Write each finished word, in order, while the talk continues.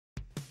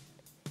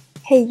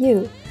Hey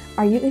you!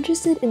 Are you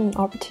interested in an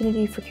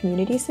opportunity for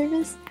community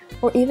service?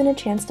 Or even a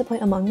chance to play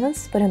Among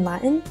Us, but in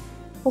Latin?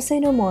 We'll say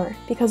no more,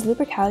 because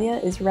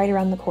Lupercalia is right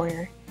around the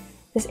corner.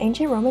 This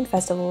ancient Roman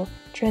festival,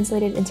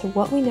 translated into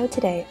what we know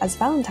today as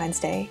Valentine's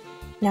Day,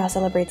 now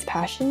celebrates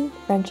passion,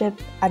 friendship,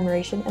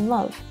 admiration, and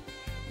love.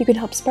 You can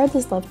help spread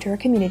this love to our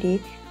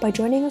community by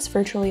joining us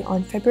virtually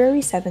on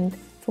February 7th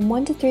from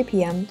 1 to 3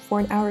 p.m. for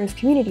an hour of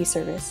community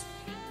service,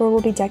 where we'll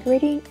be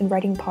decorating and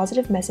writing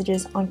positive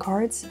messages on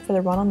cards for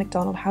the Ronald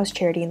McDonald House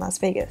charity in Las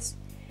Vegas.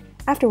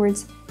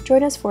 Afterwards,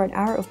 join us for an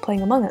hour of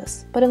playing Among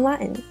Us, but in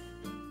Latin.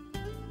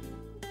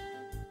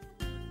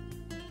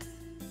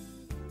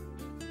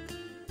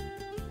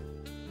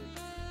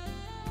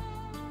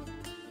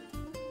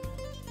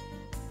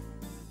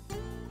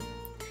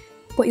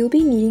 What you'll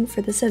be needing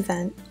for this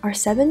event are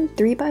 7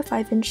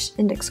 3x5-inch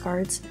index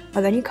cards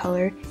of any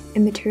color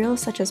and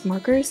materials such as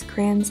markers,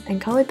 crayons, and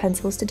colored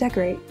pencils to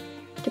decorate.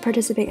 To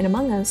participate in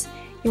Among Us,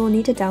 you will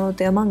need to download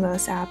the Among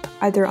Us app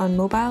either on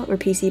mobile or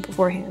PC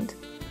beforehand.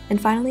 And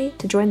finally,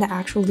 to join the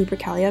actual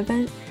Lupercalia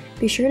event,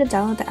 be sure to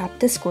download the app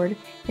Discord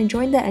and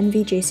join the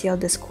NVJCL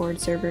Discord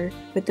server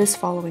with this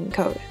following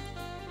code.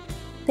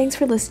 Thanks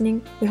for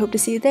listening, we hope to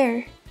see you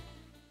there!